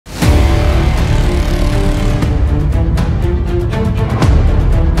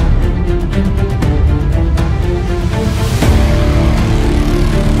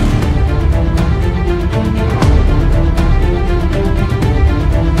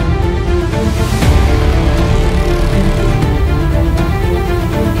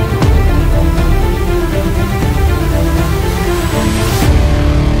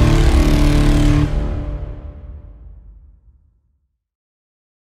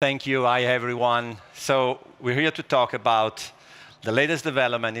Thank you. Hi, everyone. So we're here to talk about the latest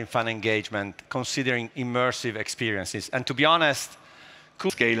development in fan engagement, considering immersive experiences. And to be honest,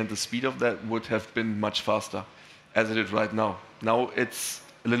 scale and the speed of that would have been much faster, as it is right now. Now it's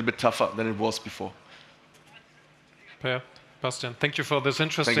a little bit tougher than it was before. Per, Bastian, thank you for this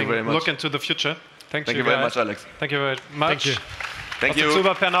interesting look into the future. Thank you very much, Alex. Thank you very much. Thank you. Thank you.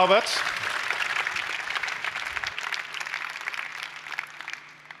 Super, Per Naubert.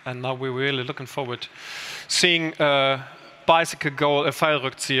 And now we're really looking forward seeing a bicycle goal, a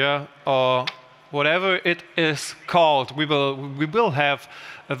Fallrückzieher, or whatever it is called. We will have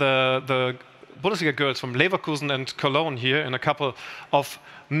the Bundesliga girls from Leverkusen and Cologne here in a couple of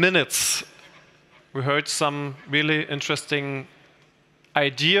minutes. We heard some really interesting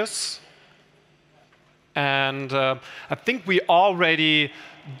ideas. And I think we already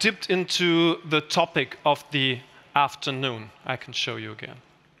dipped into the topic of the afternoon. I can show you again.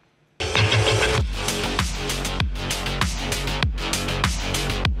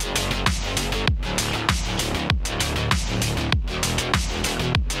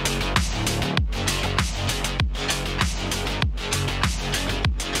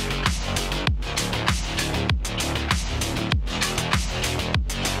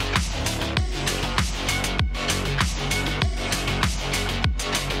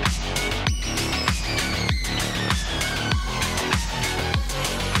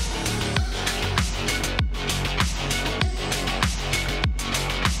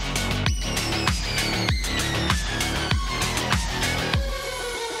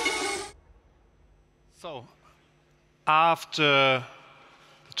 So, after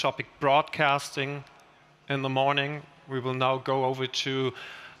the topic broadcasting in the morning, we will now go over to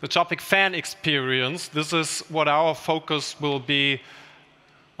the topic fan experience. This is what our focus will be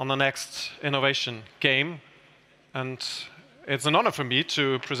on the next innovation game. And it's an honor for me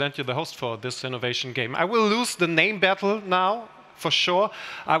to present you the host for this innovation game. I will lose the name battle now, for sure.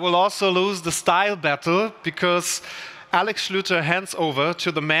 I will also lose the style battle, because Alex Schlüter hands over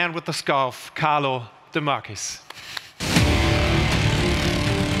to the man with the scarf, Carlo De Marquis.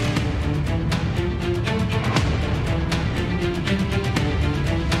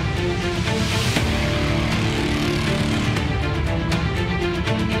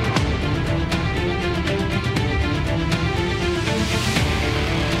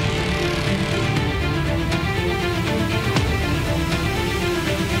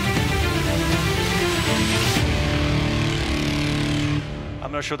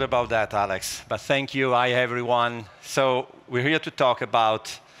 I'm not sure about that, Alex, but thank you. Hi, everyone. So we're here to talk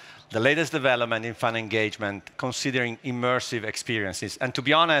about the latest development in fan engagement, considering immersive experiences. And to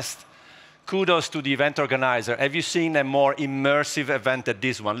be honest, kudos to the event organizer. Have you seen a more immersive event than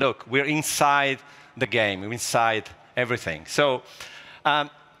this one? Look, we're inside the game. We're inside everything. So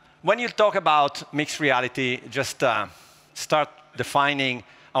when you talk about mixed reality, just start defining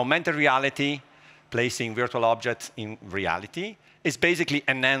augmented reality, placing virtual objects in reality, is basically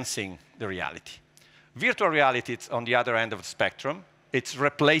enhancing the reality. Virtual reality is on the other end of the spectrum. It's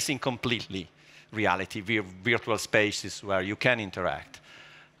replacing completely reality, virtual spaces where you can interact.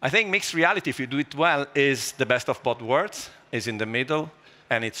 I think mixed reality, if you do it well, is the best of both worlds, is in the middle,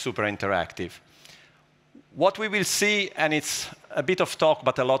 and it's super interactive. What we will see, and it's a bit of talk,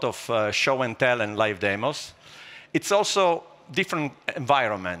 but a lot of show and tell and live demos, it's also different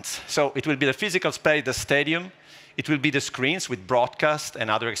environments. So it will be the physical space, the stadium. It will be the screens with broadcast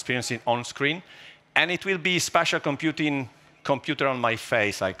and other experiences on screen. And it will be spatial computing, computer on my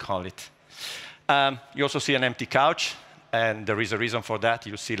face, I call it. You also see an empty couch, and there is a reason for that.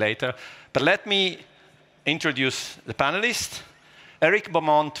 You'll see later. But let me introduce the panelists. Erik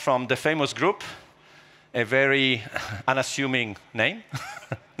Beaumont from the famous group, a very unassuming name,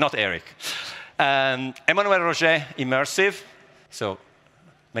 not Erik. Emmanuelle Roger, Immersive, so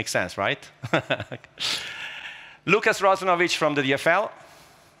makes sense, right? Luccas Roznowicz from the DFL,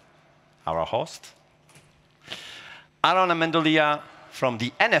 our host. Amendolia from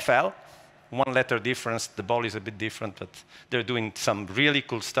the NFL, one letter difference, the ball is a bit different, but they're doing some really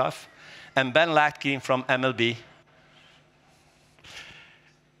cool stuff. And Ben Ladkin from MLB.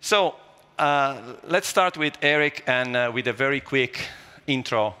 So let's start with Erik and with a very quick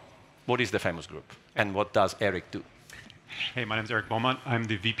intro. What is the famous group and what does Erik do? Hey, my name is Erik Beaumont. I'm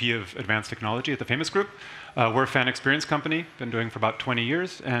the VP of Advanced Technology at the Famous Group. We're a fan experience company, been doing for about 20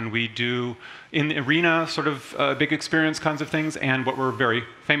 years, and we do in the arena sort of big experience kinds of things, and what we're very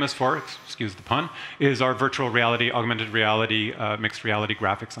famous for, excuse the pun, is our virtual reality, augmented reality, mixed reality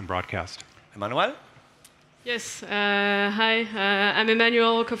graphics on broadcast. Emmanuelle? Yes, hi, I'm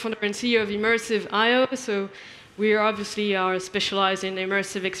Emmanuelle, co-founder and CEO of Immersive.io. So We obviously are specialized in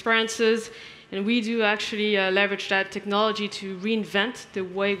immersive experiences, and we do actually leverage that technology to reinvent the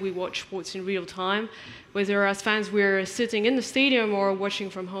way we watch sports in real time, whether as fans we're sitting in the stadium or watching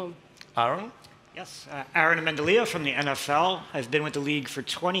from home. Aaron? Yes, Aaron Amendolia from the NFL. I've been with the league for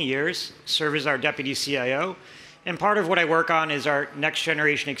 20 years, serve as our deputy CIO. And part of what I work on is our next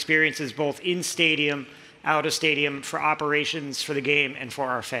generation experiences, both in stadium, out of stadium, for operations, for the game, and for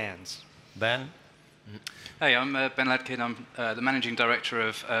our fans. Ben? Hey, I'm Ben Ladkin. I'm the Managing Director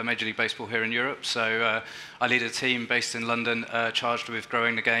of Major League Baseball here in Europe. So I lead a team based in London charged with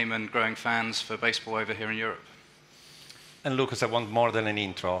growing the game and growing fans for baseball over here in Europe. And Luccas, I want more than an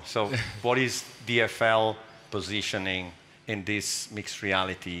intro. So what is DFL positioning in this mixed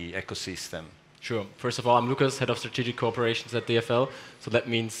reality ecosystem? Sure. First of all, I'm Luccas, Head of Strategic Cooperations at DFL. So that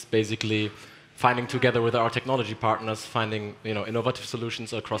means basically finding together with our technology partners, finding innovative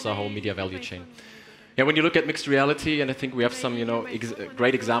solutions across our whole media value chain. Yeah, when you look at mixed reality, and I think we have some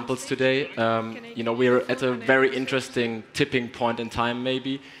great examples today, we're at a very interesting tipping point in time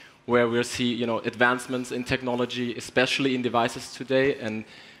maybe, where we'll see advancements in technology, especially in devices today, and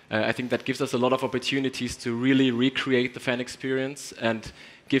I think that gives us a lot of opportunities to really recreate the fan experience and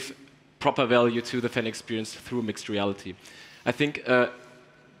give proper value to the fan experience through mixed reality. I think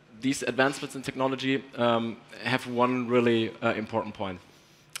these advancements in technology have one really important point.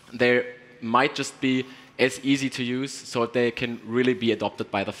 They might just be as easy to use, so they can really be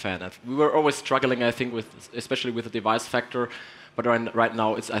adopted by the fan. We were always struggling, I think, especially with the device factor. But right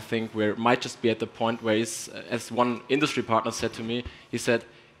now, I think we might just be at the point where, as one industry partner said to me, he said,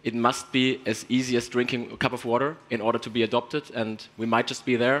 it must be as easy as drinking a cup of water in order to be adopted, and we might just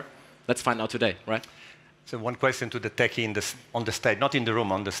be there. Let's find out today, right? So one question to the techie on the stage, not in the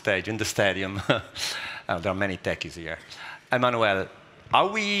room, on the stage, in the stadium. There are many techies here. Emmanuelle, are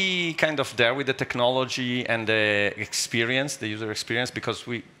we kind of there with the technology and the experience, the user experience? Because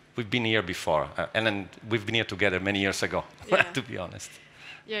we've been here before, and then we've been here together many years ago, to be honest.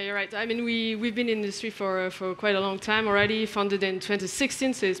 Yeah, you're right. I mean, we've been in the industry for quite a long time already, founded in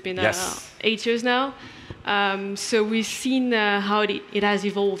 2016, so it's been 8 years now. So we've seen how it has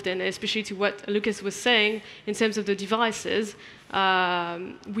evolved, and especially to what Luccas was saying in terms of the devices,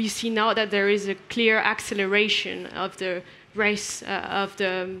 we see now that there is a clear acceleration of the race of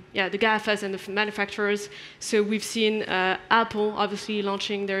the GAFAs and the manufacturers. So we've seen Apple obviously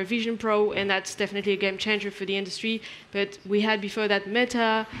launching their Vision Pro, and that's definitely a game changer for the industry. But we had before that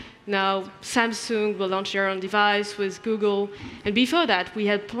Meta, now Samsung will launch their own device with Google. And before that, we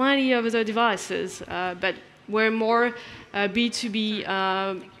had plenty of other devices, but we're more B2B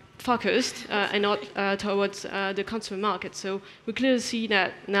focused and not towards the consumer market. So we clearly see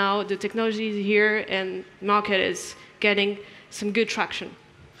that now the technology is here and the market is getting some good traction.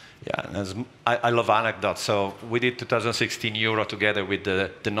 Yeah, I love anecdotes. So we did 2016 Euro together with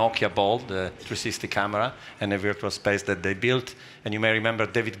the Nokia ball, the 360 camera, and a virtual space that they built. And you may remember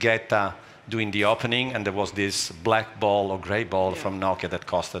David Guetta doing the opening, and there was this black ball or gray ball from Nokia that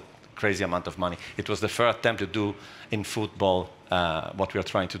cost a crazy amount of money. It was the first attempt to do in football what we are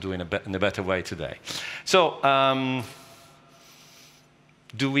trying to do in a better way today. So,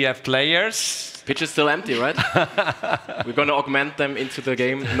 do we have players? Pitch is still empty, right? We're going to augment them into the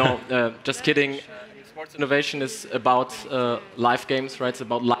game. No, just kidding. Sports innovation is about live games, right? It's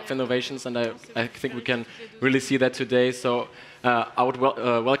about live innovations, and I think we can really see that today. So I would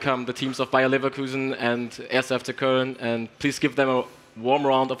welcome the teams of Bayer Leverkusen and 1. FC Köln, and please give them a warm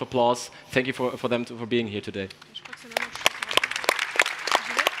round of applause. Thank you for them for being here today.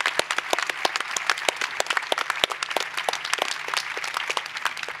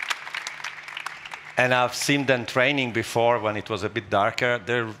 And I've seen them training before when it was a bit darker.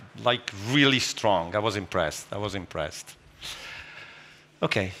 They're like really strong. I was impressed.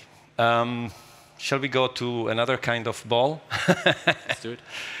 Okay. Shall we go to another kind of ball? Let's do it.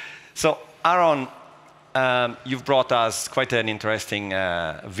 So, Aaron, you've brought us quite an interesting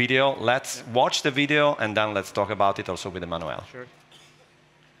video. Let's watch the video and then let's talk about it also with Emmanuelle. Sure.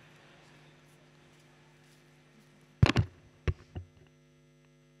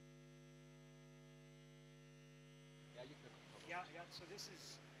 So this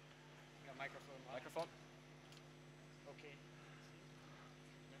is microphone. Okay.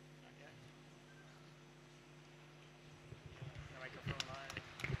 Not yet. Microphone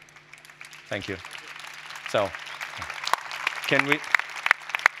live. Thank you. So, can we?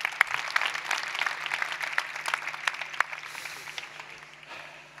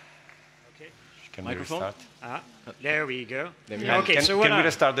 Okay. Can Microphone? we restart? There we go. Okay, can we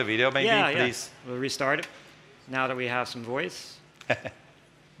restart the video, maybe, please? We'll restart it now that we have some voice.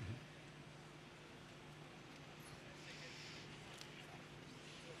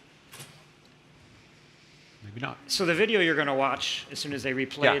 maybe not. So the video you're going to watch, as soon as they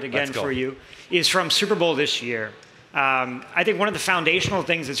replay it again go. for you, is from Super Bowl this year. I think one of the foundational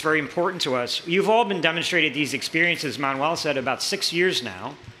things that's very important to us, you've all been demonstrated these experiences, Emmanuelle said, about 6 years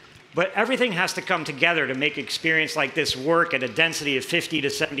now, but everything has to come together to make an experience like this work at a density of 50 to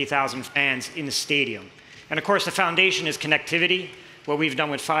 70,000 fans in the stadium. And of course, the foundation is connectivity, what we've done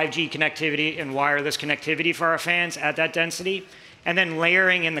with 5G connectivity and wireless connectivity for our fans at that density, and then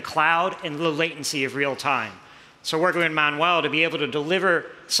layering in the cloud and low latency of real time. So working with Emmanuelle to be able to deliver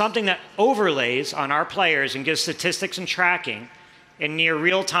something that overlays on our players and gives statistics and tracking in near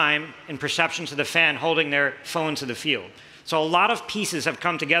real time and perception to the fan holding their phone to the field. So a lot of pieces have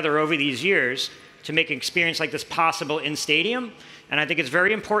come together over these years to make an experience like this possible in stadium. And I think it's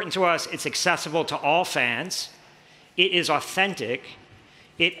very important to us. It's accessible to all fans. It is authentic.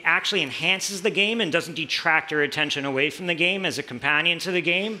 It actually enhances the game and doesn't detract our attention away from the game as a companion to the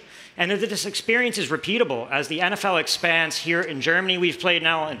game. And that this experience is repeatable. As the NFL expands here in Germany, we've played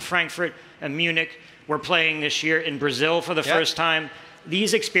now in Frankfurt and Munich. We're playing this year in Brazil for the first time.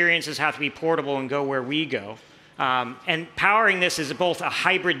 These experiences have to be portable and go where we go. And powering this is both a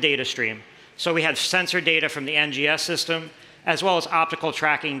hybrid data stream. So we have sensor data from the NGS system, as well as optical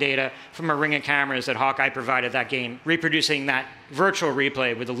tracking data from a ring of cameras that Hawkeye provided that game, reproducing that virtual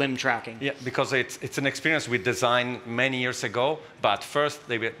replay with the limb tracking. Yeah, because it's an experience we designed many years ago, but first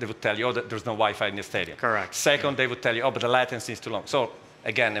they would tell you, oh, there's no Wi-Fi in the stadium. Correct. Second, they would tell you, oh, but the latency is too long. So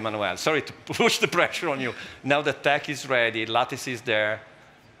again, Emmanuelle, sorry to push the pressure on you. Now the tech is ready, latency is there.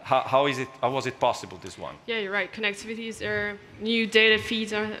 How was it possible, this one? Yeah, you're right. Connectivity is there. New data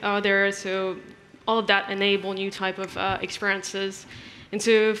feeds are there. So all of that enable new type of experiences. And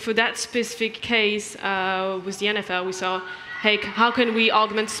so for that specific case with the NFL, we saw, hey, how can we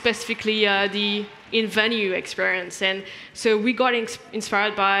augment specifically the in-venue experience? And so we got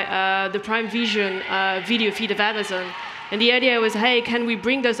inspired by the Prime Vision video feed of Amazon. And the idea was, hey, can we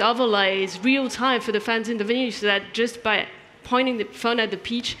bring those overlays real time for the fans in the venue so that just by pointing the phone at the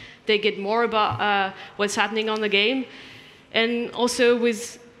pitch, they get more about what's happening on the game. And also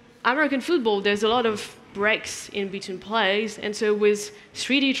with American football, there's a lot of breaks in between plays. And so with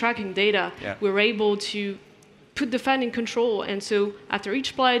 3D tracking data, we're able to put the fan in control. And so after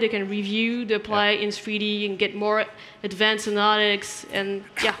each play, they can review the play in 3D and get more advanced analytics. And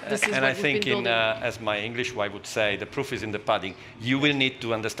yeah, this is and what I think we've been building. as my English I would say, the proof is in the pudding. You will need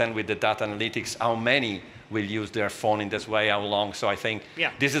to understand with the data analytics how many will use their phone in this way, how long. So I think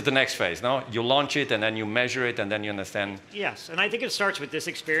this is the next phase, no? You launch it, and then you measure it, and then you understand. Yes, and I think it starts with this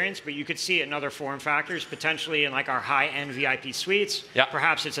experience, but you could see it in other form factors, potentially in like our high-end VIP suites.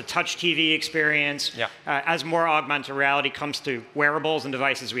 Perhaps it's a touch TV experience. As more augmented reality comes to wearables and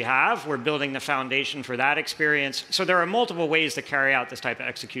devices we have, we're building the foundation for that experience. So there are multiple ways to carry out this type of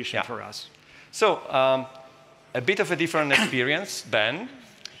execution for us. So a bit of a different experience, Ben.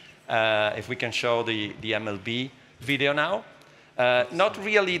 If we can show the MLB video now. Not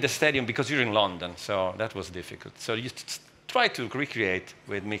really the stadium, because you're in London, so that was difficult. So you try to recreate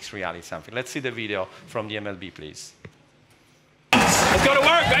with mixed reality something. Let's see the video from the MLB, please. Let's go to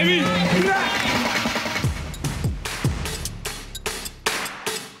work, baby!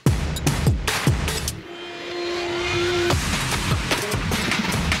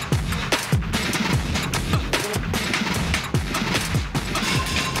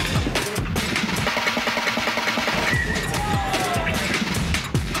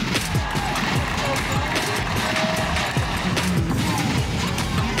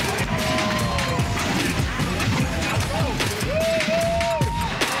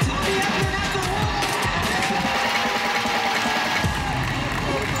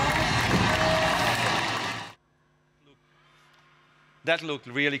 That looked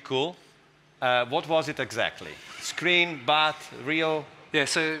really cool. What was it exactly? Screen, bat, real? Yeah,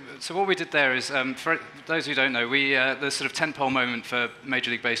 so what we did there is, for those who don't know, the sort of tentpole moment for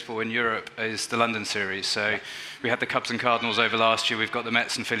Major League Baseball in Europe is the London series. So we had the Cubs and Cardinals over last year. We've got the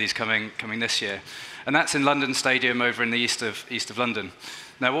Mets and Phillies coming this year, and that's in London Stadium over in the east of London.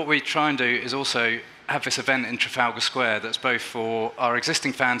 Now, what we try and do is also have this event in Trafalgar Square that's both for our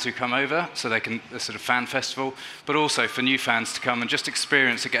existing fans who come over, so they can, a sort of fan festival, but also for new fans to come and just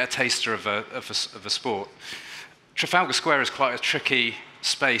experience and get a taster of a sport. Trafalgar Square is quite a tricky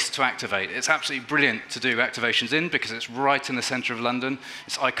space to activate. It's absolutely brilliant to do activations in because it's right in the centre of London.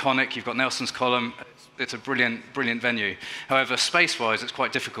 It's iconic. You've got Nelson's Column. It's a brilliant venue. However, space-wise, it's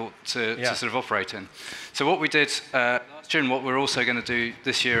quite difficult to sort of operate in. So what we did last year, and what we're also going to do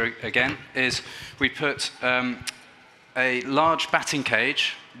this year again, is we put a large batting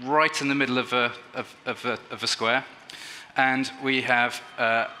cage right in the middle of a square, and we have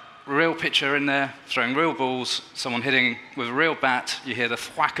real pitcher in there, throwing real balls, someone hitting with a real bat, you hear the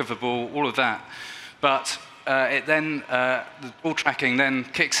thwack of the ball, all of that. But the ball tracking then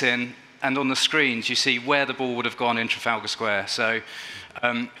kicks in, and on the screens you see where the ball would have gone in Trafalgar Square. So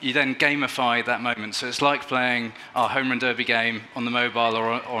you then gamify that moment. So it's like playing our home run derby game on the mobile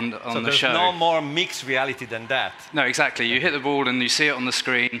or on the show. So there's no more mixed reality than that. No, exactly. You hit the ball and you see it on the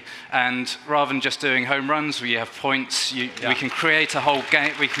screen, and rather than just doing home runs where you have points, we can create a whole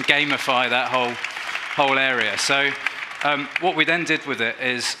game. We can gamify that whole area. So what we then did with it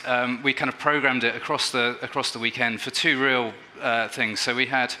is we kind of programmed it across the weekend for two real things. So we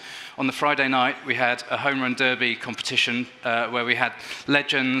had, on the Friday night, we had a home run derby competition where we had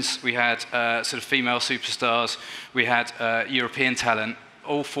legends, we had sort of female superstars, we had European talent,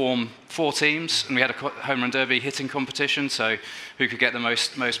 all form 4 teams, and we had a home run derby hitting competition, so who could get the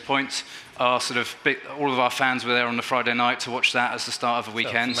most points. All of our fans were there on the Friday night to watch that as the start of the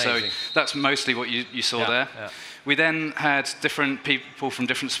weekend, so that's mostly what you saw there. Yeah. We then had different people from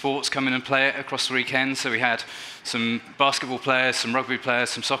different sports come in and play it across the weekend. So we had some basketball players, some rugby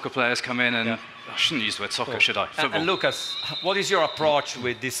players, some soccer players come in, and I shouldn't use the word soccer, should I? Football. And Luccas, what is your approach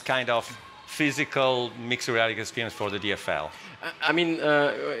with this kind of physical mixed reality experience for the DFL? I mean,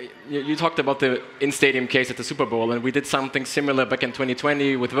 you talked about the in-stadium case at the Super Bowl, and we did something similar back in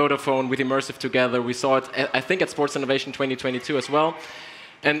 2020 with Vodafone, with Immersed together. We saw it, I think, at SportsInnovation 2022 as well.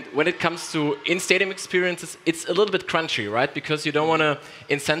 And when it comes to in-stadium experiences, it's a little bit crunchy, right? Because you don't want to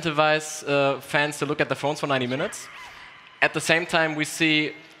incentivize fans to look at the phones for 90 minutes. At the same time, we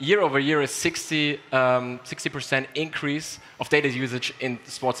see year over year a 60% increase of data usage in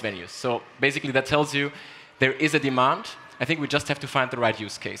sports venues. So basically, that tells you there is a demand. I think we just have to find the right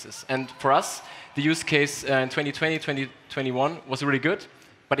use cases. And for us, the use case in 2020, 2021 was really good,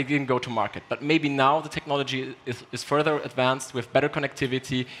 but it didn't go to market. But maybe now the technology is further advanced with better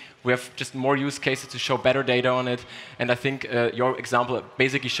connectivity. We have just more use cases to show better data on it. And I think your example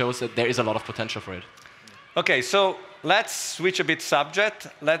basically shows that there is a lot of potential for it. OK, so let's switch a bit subject.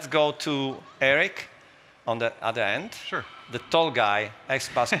 Let's go to Erik on the other end. Sure. The tall guy,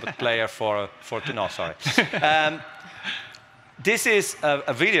 ex-basketball player for no, sorry. This is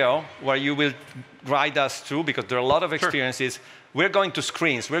a video where you will guide us through, because there are a lot of experiences. Sure. We're going to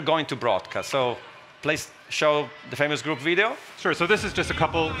screens, we're going to broadcast. So please show the famous group video. Sure, so this is just a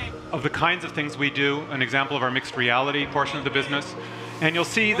couple of the kinds of things we do, an example of our mixed reality portion of the business. And you'll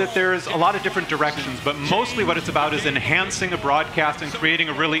see that there's a lot of different directions, but mostly what it's about is enhancing a broadcast and creating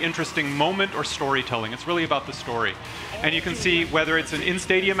a really interesting moment or storytelling. It's really about the story. And you can see whether it's an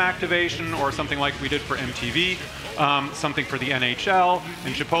in-stadium activation or something like we did for MTV, something for the NHL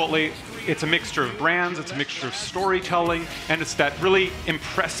and Chipotle. It's a mixture of brands, it's a mixture of storytelling, and it's that really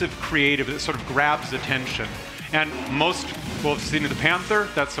impressive creative that sort of grabs attention. And most will have seen the Panther.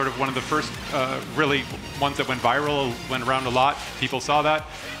 That's sort of one of the first really ones that went viral, went around a lot. People saw that.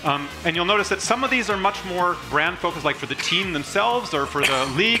 And you'll notice that some of these are much more brand focused, like for the team themselves or for the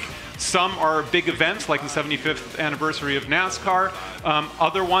league. Some are big events, like the 75th anniversary of NASCAR.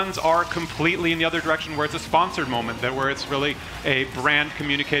 Other ones are completely in the other direction, where it's a sponsored moment, where it's really a brand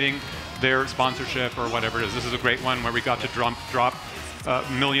communicating their sponsorship or whatever it is. This is a great one where we got to drop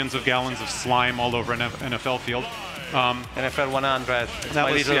millions of gallons of slime all over an NFL field. NFL 100.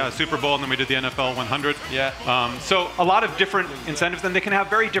 That was Super Bowl, and then we did the NFL 100. Yeah. So a lot of different incentives, and they can have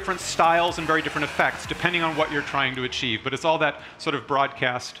very different styles and very different effects depending on what you're trying to achieve. But it's all that sort of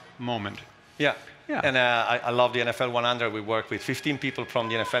broadcast moment. Yeah. Yeah. And I love the NFL 100. We worked with 15 people from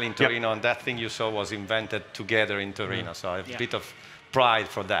the NFL in Torino, and that thing you saw was invented together in Torino. So I have a bit of pride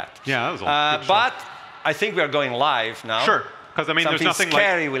for that. Yeah, that was a good show. But I think we are going live now. Sure. Because I mean, something there's nothing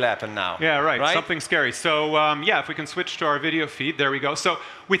scary will happen now. Yeah, right. Something scary. So yeah, if we can switch to our video feed, there we go. So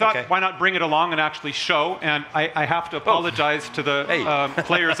we thought, why not bring it along and actually show? And I have to apologize to the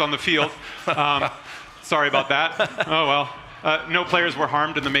players on the field. Sorry about that. Oh well. No players were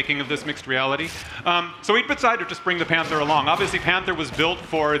harmed in the making of this mixed reality. So we decided to just bring the Panther along. Obviously, Panther was built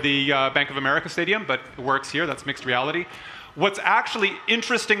for the Bank of America Stadium, but it works here. That's mixed reality. What's actually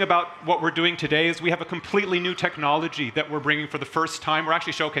interesting about what we're doing today is we have a completely new technology that we're bringing for the first time. We're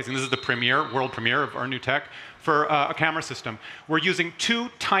actually showcasing, this is the premiere, world premiere of our new tech for a camera system. We're using 2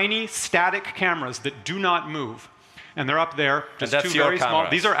 tiny static cameras that do not move. And they're up there, just 2 very small.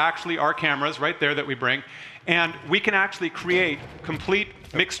 These are actually our cameras right there that we bring. And we can actually create complete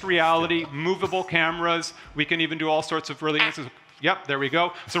mixed reality, movable cameras. We can even do all sorts of really interesting. Yep, there we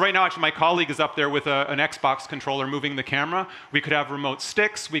go. So right now, actually, my colleague is up there with an Xbox controller moving the camera. We could have remote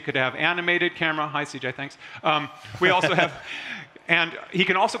sticks. We could have animated camera. Hi, CJ, thanks. We also have, and he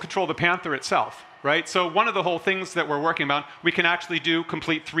can also control the Panther itself. right? So one of the whole things that we're working on, we can actually do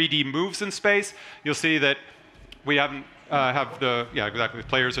complete 3D moves in space. You'll see that we haven't have the, yeah, exactly, the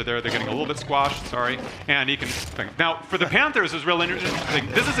players are there, they're getting a little bit squashed, sorry, and he can, now for the Panthers is real interesting.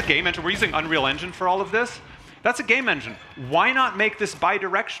 This is a game engine, we're using Unreal Engine for all of this. That's a game engine. Why not make this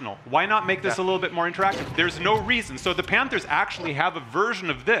bi-directional? Why not make this a little bit more interactive? There's no reason. So the Panthers actually have a version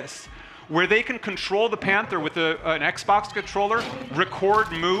of this where they can control the Panther with an Xbox controller,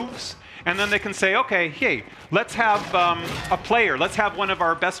 record moves, and then they can say, okay, hey, let's have a player, let's have one of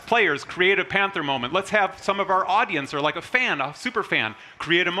our best players create a Panther moment. Let's have some of our audience, or like a fan, a super fan,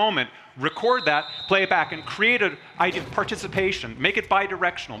 create a moment, record that, play it back, and create an idea of participation. Make it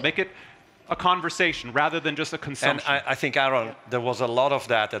bi-directional, make it a conversation rather than just a consumption. And I think, Aaron, there was a lot of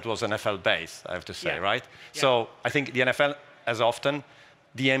that was NFL-based, I have to say, right? Yeah. So I think the NFL, as often,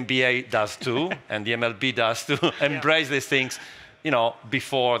 the NBA does too, and the MLB does too, embrace these things, you know,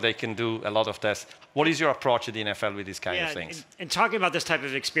 before they can do a lot of tests. What is your approach at the NFL with these kind of things? And talking about this type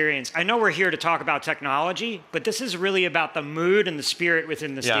of experience, I know we're here to talk about technology, but this is really about the mood and the spirit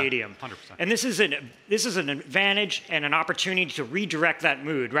within the stadium. 100%. And this is an advantage and an opportunity to redirect that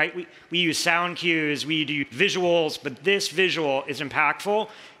mood, right? We use sound cues, we do visuals, but this visual is impactful,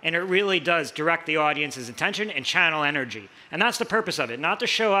 and it really does direct the audience's attention and channel energy. And that's the purpose of it, not to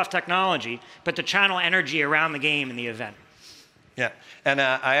show off technology, but to channel energy around the game and the event. Yeah, and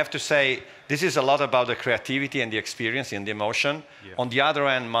I have to say, this is a lot about the creativity and the experience and the emotion. Yeah. On the other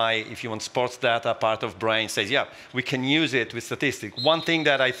hand, my, if you want, sports data part of brain says, yeah, we can use it with statistics. One thing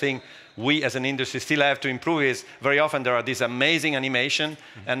that I think we as an industry still have to improve is very often there are these amazing animation,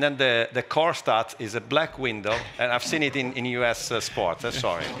 and then the core stat is a black window, and I've seen it in US sports,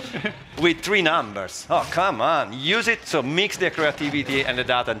 sorry, with 3 numbers. Oh, come on, use it, so mix the creativity and the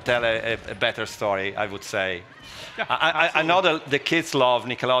data and tell a better story, I would say. Yeah, I know the kids love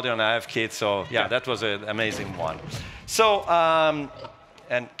Nickelodeon. I have kids, so yeah, that was an amazing one. So,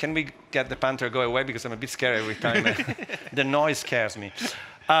 and can we get the Panther go away, because I'm a bit scared every time. The noise scares me.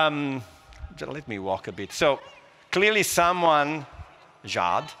 Just let me walk a bit. So clearly someone,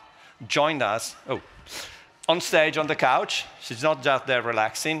 Jade, joined us on stage on the couch. She's not just there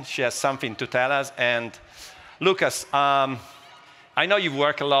relaxing. She has something to tell us. And Luccas, I know you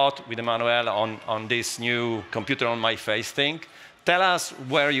work a lot with Emmanuelle on this new computer on my face thing. Tell us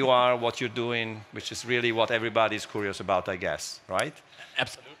where you are, what you're doing, which is really what everybody's curious about, I guess, right?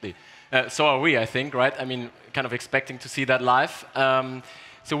 Absolutely. So are we, I think, right? I mean, kind of expecting to see that live.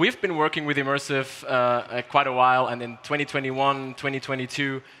 So we've been working with Immersive quite a while, and in 2021,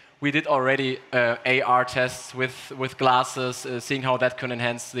 2022, we did already AR tests with glasses, seeing how that can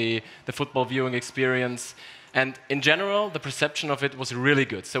enhance the football viewing experience. And in general, the perception of it was really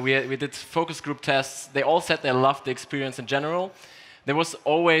good. So we did focus group tests. They all said they loved the experience in general. There was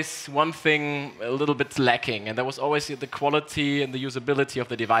always one thing a little bit lacking, and that was always the quality and the usability of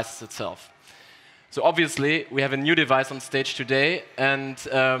the devices itself. So obviously, we have a new device on stage today, and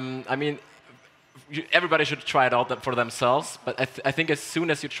I mean, everybody should try it out for themselves. But I think as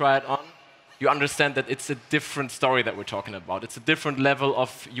soon as you try it on, you understand that it's a different story that we're talking about. It's a different level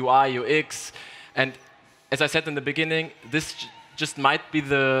of UI, UX, and as I said in the beginning, this just might be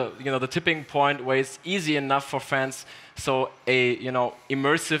the tipping point where it's easy enough for fans. So a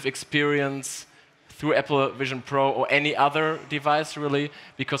immersive experience through Apple Vision Pro or any other device, really,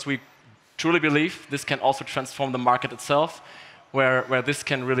 because we truly believe this can also transform the market itself, where this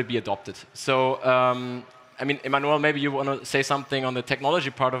can really be adopted. So, I mean, Emmanuelle, maybe you want to say something on the technology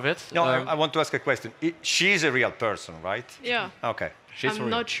part of it? No, I want to ask a question. She's a real person, right? Yeah. Okay. I'm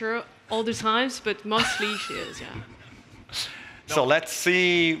not sure all the times, but mostly she is, yeah. So let's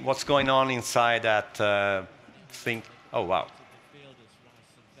see what's going on inside that thing. Oh, wow.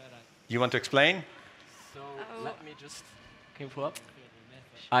 You want to explain? So let me just, can you pull up?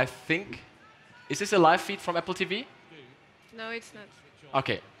 I think, is this a live feed from Apple TV? No, it's not.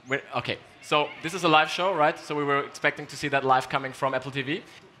 Okay, okay. So this is a live show, right? So we were expecting to see that live coming from Apple TV.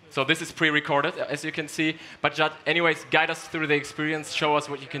 So this is pre-recorded, as you can see. But anyways, guide us through the experience. Show us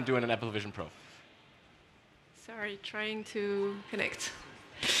what you can do in an Apple Vision Pro. Sorry, trying to connect.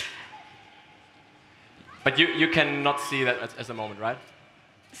 But you cannot see that at the moment, right?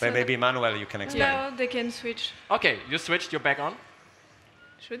 So maybe Emmanuelle, you can explain. No, they can switch. OK, you switched. You're back on.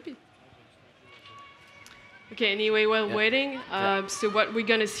 Should be. OK, anyway, while waiting, so what we're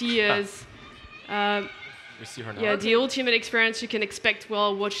going to see is... You see her now. Yeah, the ultimate experience you can expect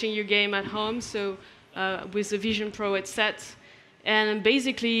while watching your game at home. So with the Vision Pro headset. And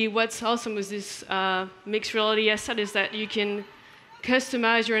basically, what's awesome with this mixed reality headset is that you can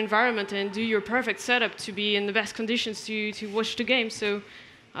customize your environment and do your perfect setup to be in the best conditions to watch the game. So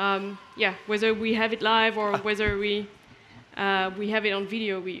yeah, whether we have it live or whether we have it on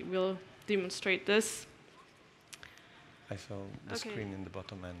video, we will demonstrate this. I saw the screen in the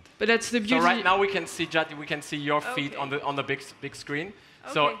bottom end. But that's the beauty. So right now we can see your feed on the big screen.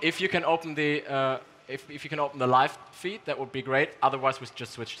 Okay. So if you can open the if you can open the live feed, that would be great. Otherwise, we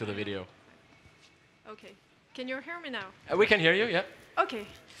just switch to the video. Okay. Can you hear me now? We can hear you. Yeah. Okay.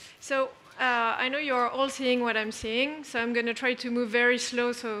 So I know you're all seeing what I'm seeing. So I'm going to try to move very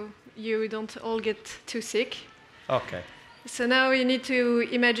slow so you don't all get too sick. Okay. So now you need to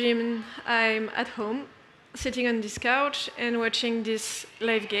imagine I'm at home, sitting on this couch and watching this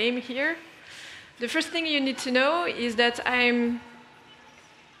live game here. The first thing you need to know is that I'm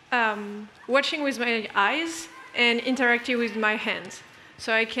watching with my eyes and interacting with my hands.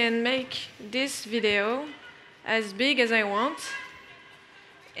 So I can make this video as big as I want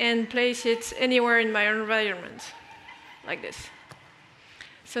and place it anywhere in my environment, like this.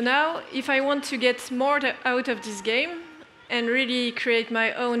 So now, if I want to get more out of this game and really create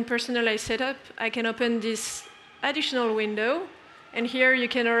my own personalized setup, I can open this additional window. And here you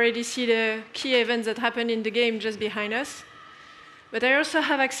can already see the key events that happen in the game just behind us. But I also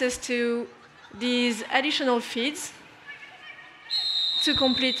have access to these additional feeds to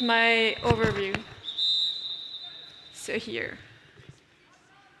complete my overview. So here.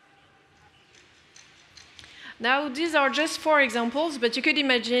 Now, these are just 4 examples, but you could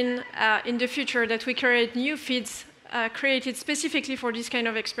imagine in the future that we create new feeds created specifically for this kind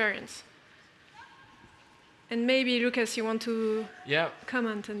of experience. And maybe, Luccas, you want to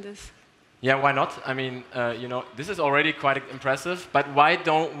comment on this? Yeah, why not? I mean, you know, this is already quite impressive, but why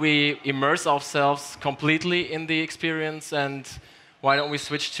don't we immerse ourselves completely in the experience, and why don't we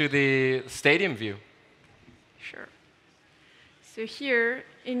switch to the stadium view? Sure. So here,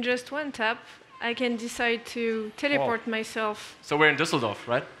 in just one tap, I can decide to teleport myself. So we're in Düsseldorf,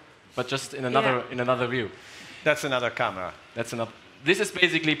 right? But just in another view. That's another camera. That's another. This is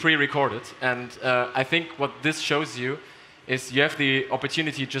basically pre-recorded, and I think what this shows you is you have the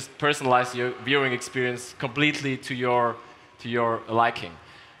opportunity to just personalize your viewing experience completely to your liking.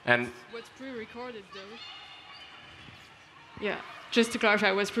 And what's pre-recorded, though? Yeah, just to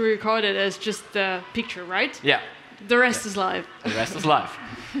clarify, what's pre-recorded is just the picture, right? Yeah. The rest is live. The rest is live.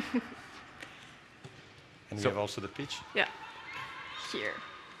 And we have also the pitch. Yeah, here.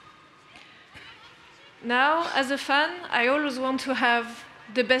 Now, as a fan, I always want to have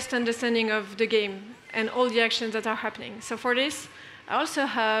the best understanding of the game and all the actions that are happening. So for this, I also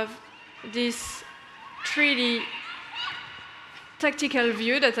have this 3D tactical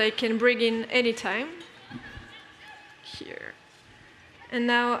view that I can bring in anytime. Here. And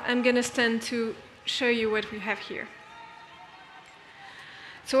now I'm going to stand to show you what we have here.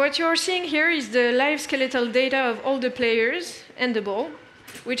 So what you're seeing here is the live skeletal data of all the players and the ball,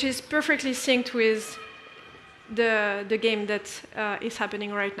 which is perfectly synced with the game that is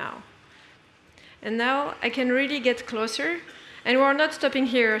happening right now. And now I can really get closer. And we're not stopping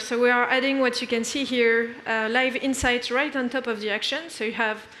here. So we are adding what you can see here, live insights right on top of the action. So you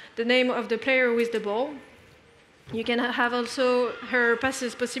have the name of the player with the ball. You can have also her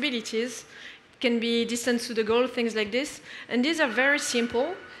passes possibilities. It can be distance to the goal, things like this. And these are very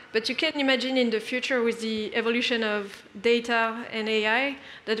simple. But you can imagine in the future with the evolution of data and AI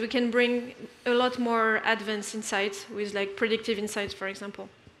that we can bring a lot more advanced insights with like predictive insights, for example.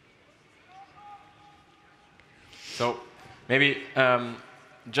 So maybe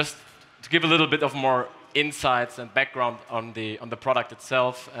just to give a little bit of more insights and background on the product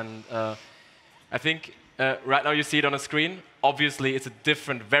itself. And I think right now you see it on a screen. Obviously, it's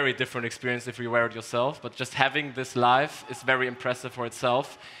a very different experience if you wear it yourself. But just having this live is very impressive for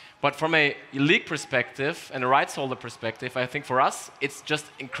itself. But from a league perspective and a rights holder perspective, I think for us, it's just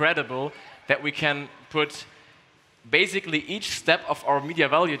incredible that we can put basically each step of our media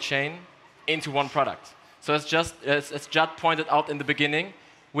value chain into one product. So as Judd pointed out in the beginning,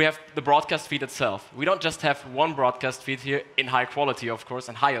 we have the broadcast feed itself. We don't just have one broadcast feed here in high quality, of course,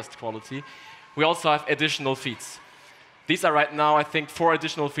 and highest quality. We also have additional feeds. These are right now, I think, 4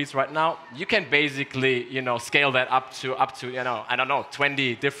 additional feeds right now. You can basically, scale that up to I don't know,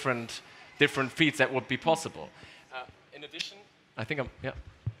 20 different feeds that would be possible. In addition, I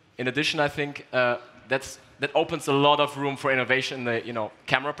think that opens a lot of room for innovation in the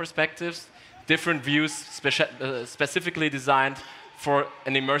camera perspectives, different views specifically designed for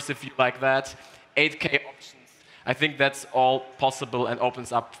an immersive view like that, 8K options. I think that's all possible and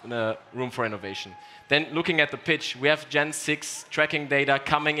opens up room for innovation. Then looking at the pitch, we have Gen 6 tracking data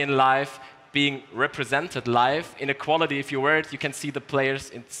coming in live, being represented live in a quality. If you wear it, you can see the players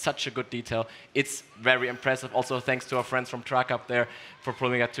in such a good detail. It's very impressive. Also, thanks to our friends from Track up there for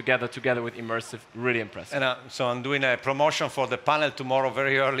pulling it together with Immersive. Really impressive. And so I'm doing a promotion for the panel tomorrow,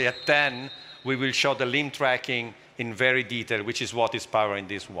 very early at 10. We will show the limb tracking in very detail, which is what is powering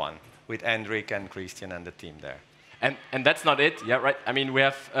this one, with Hendrik and Christian and the team there. And that's not it, yeah, right? I mean, we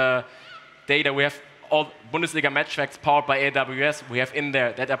have data. We have all Bundesliga match facts powered by AWS. We have in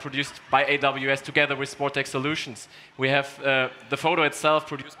there that are produced by AWS together with Sportec Solutions. We have the photo itself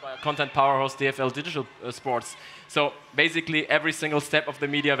produced by a content powerhouse, DFL Digital Sports. So basically, every single step of the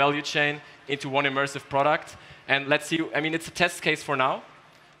media value chain into one immersive product. And let's see. I mean, it's a test case for now.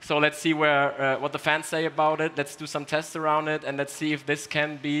 So let's see what the fans say about it. Let's do some tests around it, and let's see if this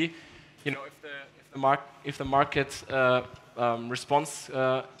can be, you know, if the market responds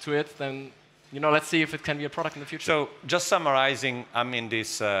to it, then. You know, let's see if it can be a product in the future. So just summarizing, I'm in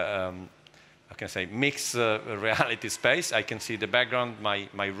this, I can say, mixed reality space. I can see the background,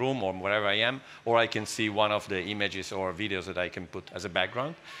 my room or wherever I am, or I can see one of the images or videos that I can put as a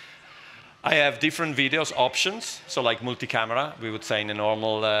background. I have different videos options, so like multi-camera, we would say in a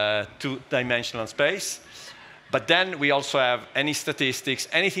normal two-dimensional space. But then we also have any statistics,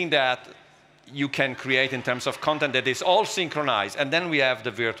 anything that you can create in terms of content that is all synchronized. And then we have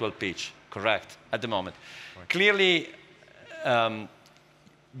the virtual pitch. Correct, at the moment. Right. Clearly,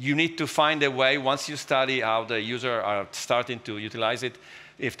 you need to find a way, once you study how the user are starting to utilize it,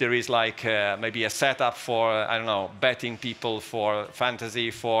 if there is like maybe a setup for, I don't know, betting people, for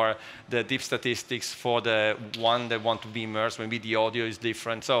fantasy, for the deep statistics, for the one that want to be immersed, maybe the audio is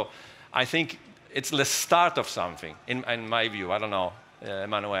different. So I think it's the start of something, in my view. I don't know,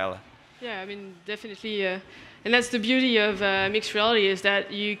 Emmanuelle. Yeah, I mean, definitely. And that's the beauty of mixed reality, is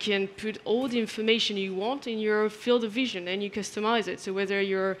that you can put all the information you want in your field of vision and you customize it. So whether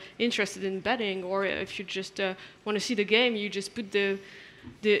you're interested in betting or if you just want to see the game, you just put the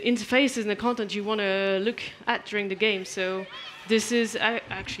interfaces and the content you want to look at during the game. So this is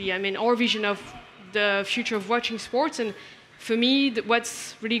actually, I mean, our vision of the future of watching sports. And for me,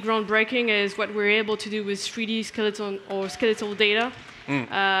 what's really groundbreaking is what we're able to do with 3D skeletal data.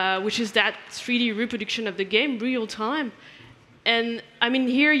 Which is that 3D reproduction of the game, real time. And I mean,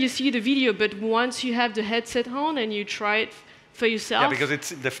 here you see the video, but once you have the headset on and you try it for yourself. Yeah, because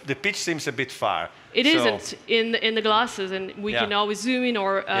it's the pitch seems a bit far. It isn't in the glasses, and we can always zoom in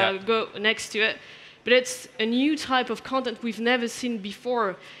or go next to it. But it's a new type of content we've never seen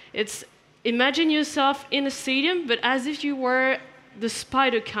before. It's imagine yourself in a stadium, but as if you were the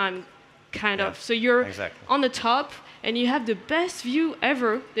Spider-Cam kind of. So you're on the top. And you have the best view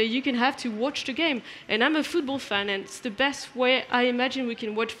ever that you can have to watch the game. And I'm a football fan, and it's the best way I imagine we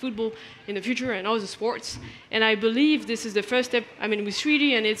can watch football in the future and other sports. And I believe this is the first step, I mean, with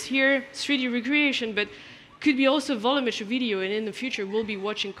 3D, and it's here, 3D recreation, but could be also volumetric video, and in the future we'll be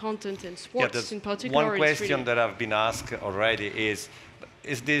watching content and sports in particular. One question that I've been asked already is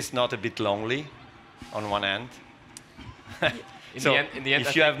this not a bit lonely on one end? In the end,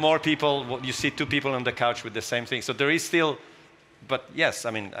 if you have more people, you see two people on the couch with the same thing. So there is still, but yes,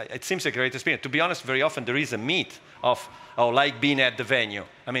 I mean, it seems a great experience. To be honest, very often there is a meet of, like being at the venue.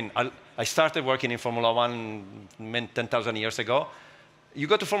 I mean, I started working in Formula One 10,000 years ago. You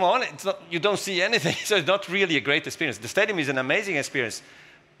go to Formula One, you don't see anything, so it's not really a great experience. The stadium is an amazing experience.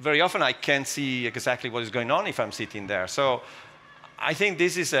 Very often I can't see exactly what is going on if I'm sitting there. So I think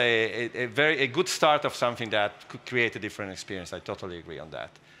this is a good start of something that could create a different experience. I totally agree on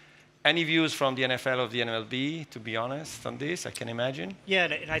that. Any views from the NFL or the MLB, to be honest, on this? I can imagine. Yeah,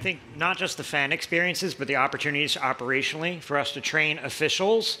 and I think not just the fan experiences, but the opportunities operationally for us to train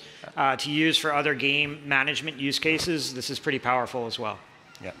officials to use for other game management use cases. This is pretty powerful as well.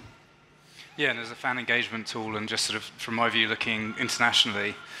 Yeah. Yeah, and as a fan engagement tool, and just sort of from my view, looking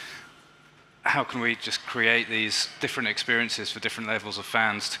internationally, how can we just create these different experiences for different levels of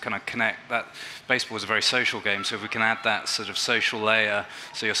fans to kind of connect that? Baseball is a very social game, so if we can add that sort of social layer,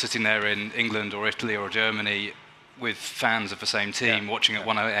 so you're sitting there in England or Italy or Germany with fans of the same team watching at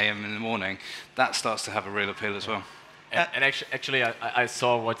 1 a.m. in the morning, that starts to have a real appeal as well. And actually, I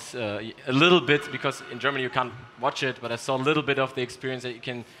saw what's a little bit, because in Germany you can't watch it, but I saw a little bit of the experience that you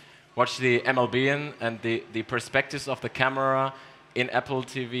can watch the MLB in, and the perspectives of the camera in Apple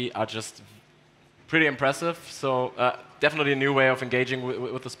TV are just pretty impressive. So definitely a new way of engaging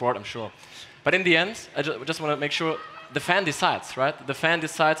with the sport, I'm sure. But in the end, I just want to make sure the fan decides, right? The fan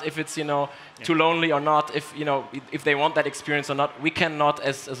decides if it's too lonely or not, if they want that experience or not. We cannot,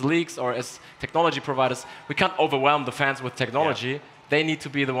 as leagues or as technology providers, we can't overwhelm the fans with technology. They need to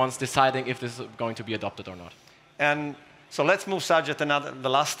be the ones deciding if this is going to be adopted or not. And So let's move subject the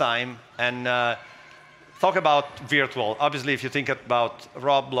last time and talk about virtual. Obviously, if you think about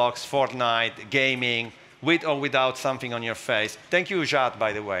Roblox, Fortnite, gaming, with or without something on your face. Thank you, Jad,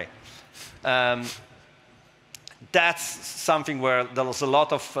 by the way. That's something where there was a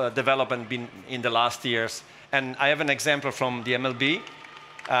lot of development been in the last years. And I have an example from the MLB,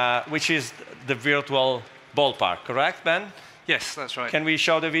 which is the virtual ballpark, correct, Ben? Yes, that's right. Can we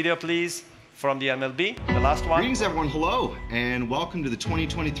show the video, please, from the MLB, the last one? Greetings, everyone. Hello, and welcome to the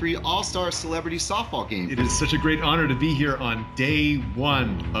 2023 All-Star Celebrity Softball Game. It is such a great honor to be here on day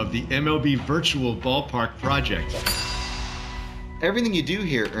one of the MLB Virtual Ballpark project. Everything you do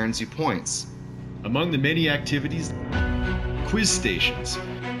here earns you points. Among the many activities, quiz stations,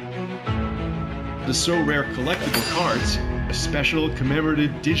 the so rare collectible cards, a special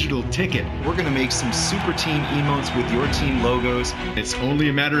commemorative digital ticket. We're going to make some super team emotes with your team logos. It's only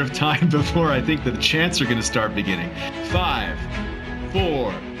a matter of time before I think that the chants are going to start beginning. 5,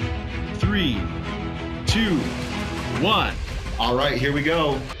 4, 3, 2, 1. All right, here we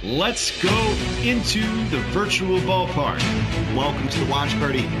go. Let's go into the virtual ballpark. Welcome to the watch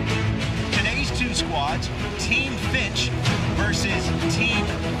party. Today's two squads, Team Finch versus Team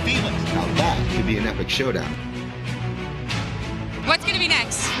Felix. Now that could be an epic showdown. What's going to be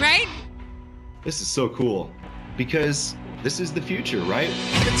next, right? This is so cool because this is the future, right?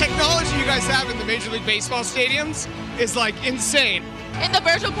 The technology you guys have in the Major League Baseball stadiums is like insane. In the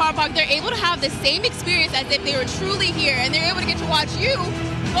virtual ballpark, they're able to have the same experience as if they were truly here, and they're able to get to watch you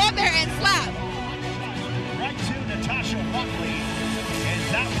go up there and slap. Right to Natasha Buckley, and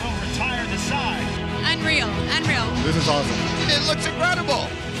that will retire the side. Unreal, unreal. This is awesome. It looks incredible.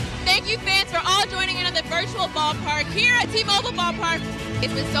 Thank you, fans, for all joining in on the virtual ballpark here at T-Mobile Ballpark.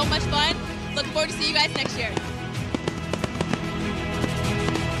 It's been so much fun. Looking forward to see you guys next year.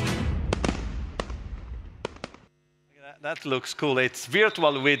 That looks cool. It's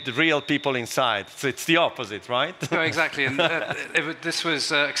virtual with real people inside. So it's the opposite, right? No, exactly. And this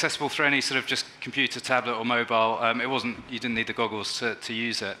was accessible through any sort of just computer, tablet, or mobile. It wasn't. You didn't need the goggles to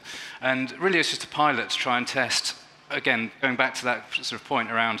use it. And really, it's just a pilot to try and test. Again, going back to that sort of point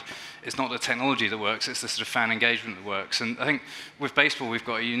around, it's not the technology that works, it's the sort of fan engagement that works. And I think with baseball, we've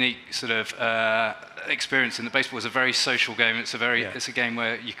got a unique sort of experience in that baseball is a very social game. It's a game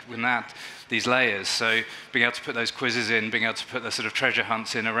where you can add these layers. So being able to put those quizzes in, being able to put the sort of treasure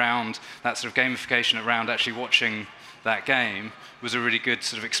hunts in around that sort of gamification around actually watching that game was a really good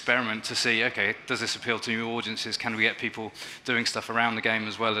sort of experiment to see, okay, does this appeal to new audiences? Can we get people doing stuff around the game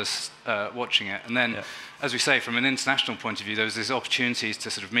as well as watching it? And then, as we say, from an international point of view, there was these opportunities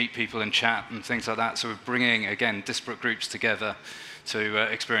to sort of meet people and chat and things like that. So we're bringing, again, disparate groups together to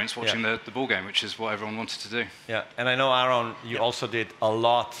experience watching the ball game, which is what everyone wanted to do. Yeah, and I know, Aaron, you also did a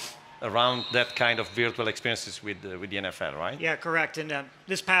lot around that kind of virtual experiences with the NFL, right? Yeah, correct. And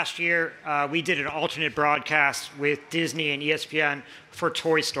this past year, we did an alternate broadcast with Disney and ESPN for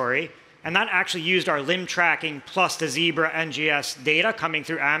Toy Story. And that actually used our limb tracking plus the Zebra NGS data coming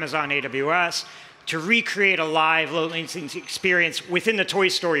through Amazon AWS to recreate a live low-latency experience within the Toy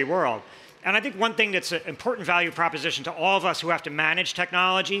Story world. And I think one thing that's an important value proposition to all of us who have to manage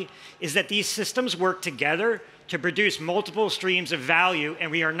technology is that these systems work together to produce multiple streams of value, and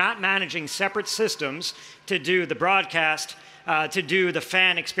we are not managing separate systems to do the broadcast, to do the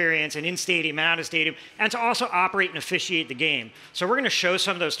fan experience and in-stadium and out-of-stadium, and to also operate and officiate the game. So we're going to show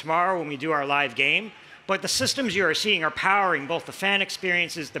some of those tomorrow when we do our live game. But the systems you are seeing are powering both the fan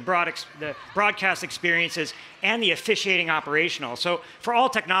experiences, the broadcast experiences, and the officiating operational. So for all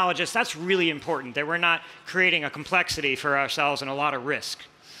technologists, that's really important, that we're not creating a complexity for ourselves and a lot of risk.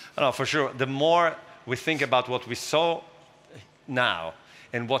 Oh, for sure. The more we think about what we saw now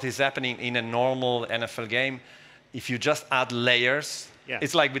and what is happening in a normal NFL game, if you just add layers,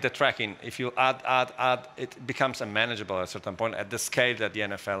 it's like with the tracking. If you add, it becomes unmanageable at a certain point at the scale that the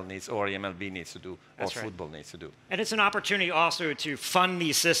NFL needs or the MLB needs to do or football needs to do. And it's an opportunity also to fund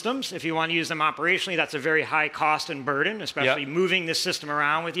these systems. If you want to use them operationally, that's a very high cost and burden, especially moving this system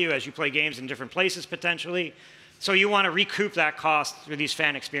around with you as you play games in different places potentially. So you want to recoup that cost through these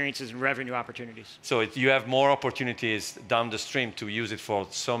fan experiences and revenue opportunities. So you have more opportunities down the stream to use it for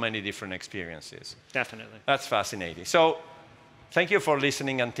so many different experiences. Definitely. That's fascinating. So thank you for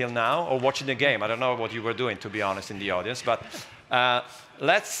listening until now or watching the game. I don't know what you were doing, to be honest, in the audience. But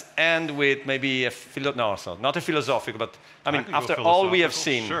let's end with maybe not a philosophical, but I mean, after all we have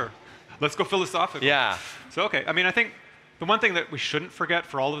seen. Sure. Let's go philosophical. Yeah. So, okay. I mean, I think the one thing that we shouldn't forget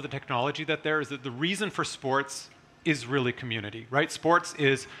for all of the technology that there is that the reason for sports is really community, right? Sports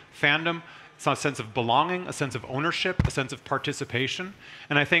is fandom. It's a sense of belonging, a sense of ownership, a sense of participation.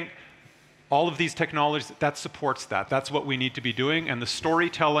 And I think all of these technologies, that supports that. That's what we need to be doing, and the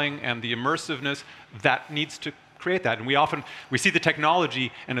storytelling and the immersiveness, that needs to create that. And we see the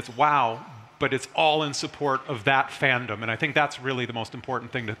technology, and it's wow, but it's all in support of that fandom, and I think that's really the most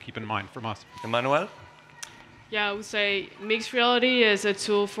important thing to keep in mind from us. Emmanuelle? Yeah, I would say mixed reality is a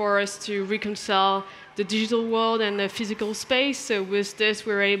tool for us to reconcile the digital world and the physical space. So with this,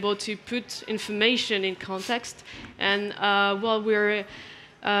 we're able to put information in context, and we're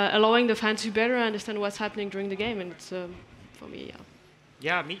allowing the fans to better understand what's happening during the game. And it's, for me, yeah.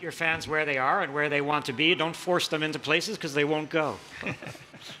 Yeah, meet your fans where they are and where they want to be. Don't force them into places because they won't go.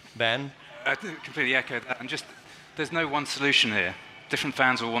 Ben? I completely echo that. And just, there's no one solution here. Different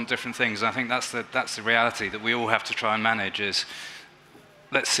fans will want different things. And I think that's the reality that we all have to try and manage is,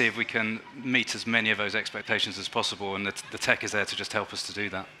 let's see if we can meet as many of those expectations as possible. And the tech is there to just help us to do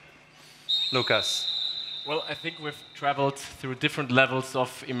that. Luccas? Well, I think we've traveled through different levels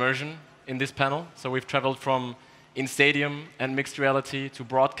of immersion in this panel. So we've traveled from in-stadium and mixed reality to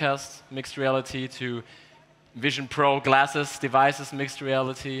broadcast mixed reality to Vision Pro glasses, devices, mixed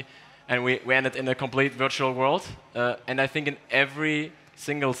reality, and we ended in a complete virtual world. And I think in every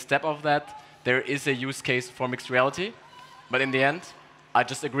single step of that, there is a use case for mixed reality. But in the end, I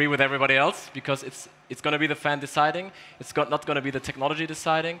just agree with everybody else because it's going to be the fan deciding. It's not going to be the technology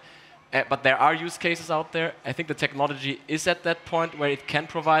deciding. But there are use cases out there. I think the technology is at that point where it can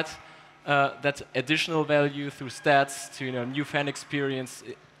provide that additional value through stats, to new fan experience,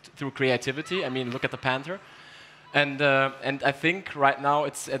 through creativity. I mean, look at the Panther. And I think right now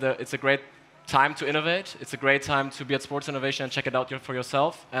it's a great time to innovate. It's a great time to be at SportsInnovation and check it out for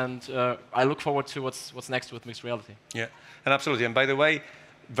yourself. And I look forward to what's next with mixed reality. Yeah, and absolutely. And by the way,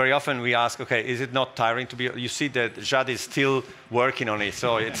 very often we ask, okay, is it not tiring to be? You see that Jade is still working on it,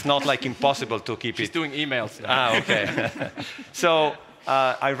 so it's not like impossible to keep She's doing emails. Ah, okay. So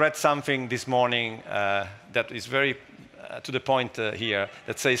I read something this morning that is very to the point here,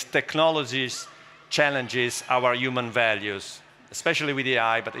 that says technologies challenges our human values, especially with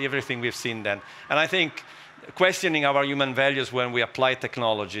AI, but everything we've seen then. And I think questioning our human values when we apply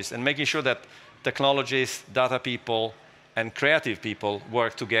technologies and making sure that technologies, data people, and creative people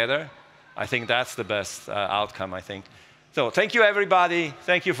work together, I think that's the best outcome, I think. So thank you, everybody.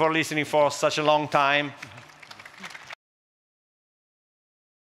 Thank you for listening for such a long time.